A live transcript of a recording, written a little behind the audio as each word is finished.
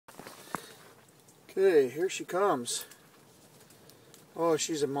Okay, here she comes. Oh,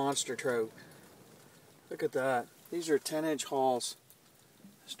 she's a monster trout. Look at that. These are 10-inch hauls.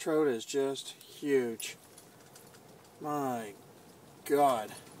 This trout is just huge. My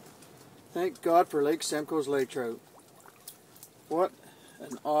God. Thank God for Lake Simcoe's lake trout. What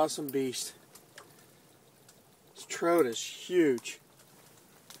an awesome beast. This trout is huge.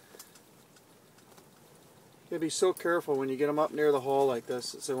 You gotta be so careful when you get them up near the haul like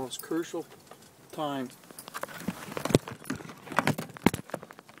this. It's the most crucial time.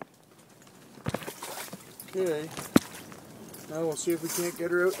 Okay, now we'll see if we can't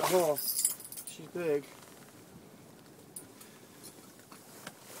get her out the haul. She's big.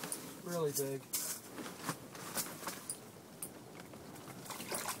 Really big.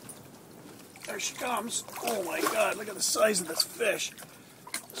 There she comes. Oh my God, look at the size of this fish.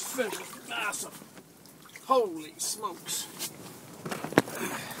 This fish is massive. Holy smokes.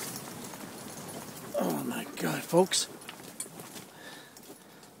 Oh my God, folks.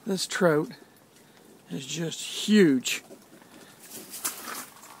 This trout is just huge.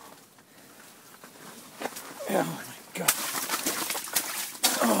 Oh my God.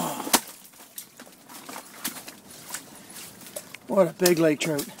 Oh. What a big lake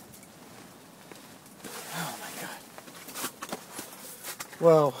trout. Oh my God.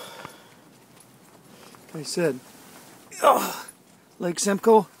 Well, like I said, Lake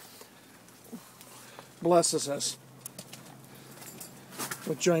Simcoe blesses us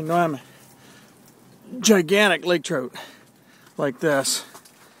with gigantic lake trout like this.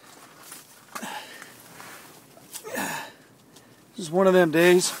 This is one of them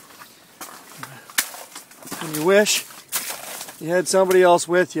days when you wish you had somebody else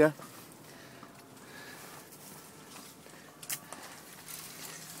with you.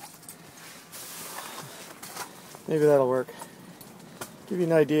 Maybe that'll work. Give you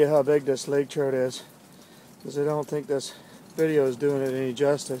an idea how big this lake trout is, because I don't think this video is doing it any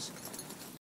justice.